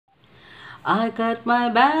I cut my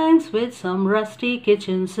bangs with some rusty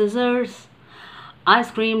kitchen scissors. I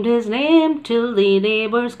screamed his name till the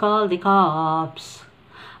neighbors called the cops.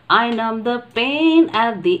 I numbed the pain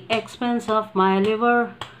at the expense of my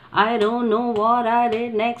liver. I don't know what I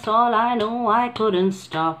did next, all I know I couldn't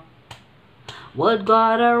stop. Word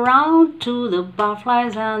got around to the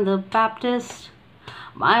butterflies and the Baptist.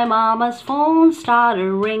 My mama's phone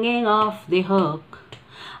started ringing off the hook.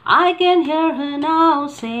 I can hear her now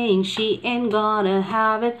saying she ain't gonna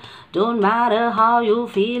have it. Don't matter how you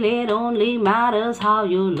feel, it only matters how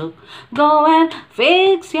you look. Go and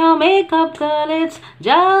fix your makeup, girl, it's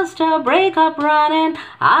just a breakup running.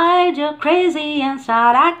 Hide your crazy and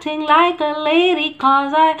start acting like a lady,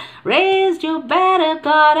 'cause I raised you better,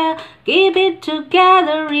 gotta keep it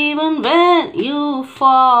together even when you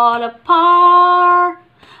fall apart.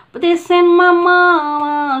 But this ain't my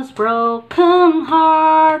mama's broken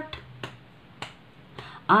heart.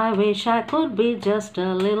 I wish I could be just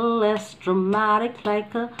a little less dramatic,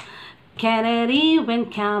 like a Kennedy when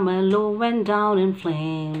Camelot went down in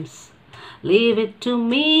flames. Leave it to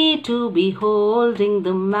me to be holding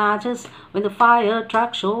the matches when the fire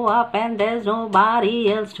trucks show up and there's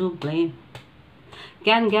nobody else to blame.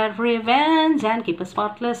 Can get revenge and keep a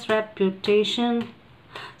spotless reputation.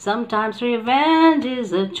 Sometimes revenge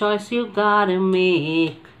is a choice you gotta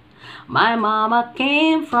make. My mama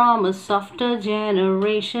came from a softer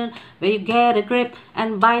generation where you get a grip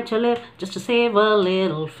and bite your lip just to save a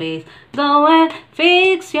little face. Go and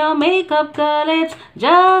fix your makeup, girl, it's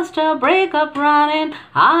just a breakup running.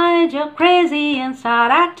 Hide your crazy and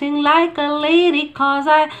start acting like a lady, 'cause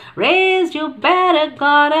I raised you better,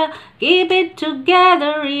 gotta keep it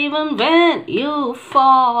together even when you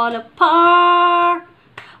fall apart.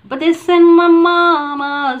 But this ain't my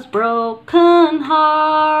mama's broken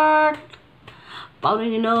heart. Powder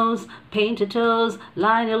your nose, paint your toes,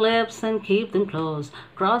 line your lips and keep them closed.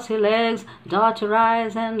 Cross your legs, dot your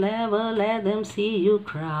eyes and never let them see you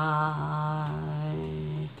cry.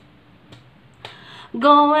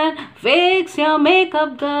 Go and fix your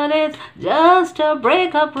makeup, girl, it's just a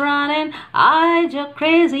breakup running. Hide your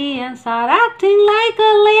crazy and start acting like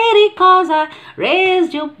a lady, 'cause I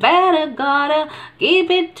raised you better, gotta keep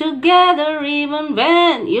it together even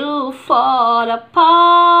when you fall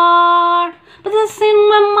apart. But this ain't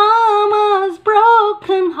my mama's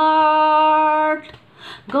broken heart.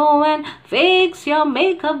 Go and fix your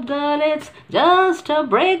makeup, girl, it's just a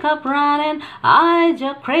breakup running. Hide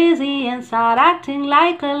your crazy and start acting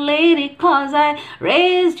like a lady, 'cause I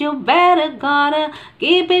raised you better, gotta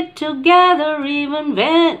keep it together even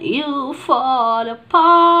when you fall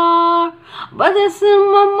apart. But this is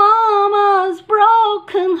my mama's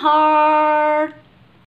broken heart.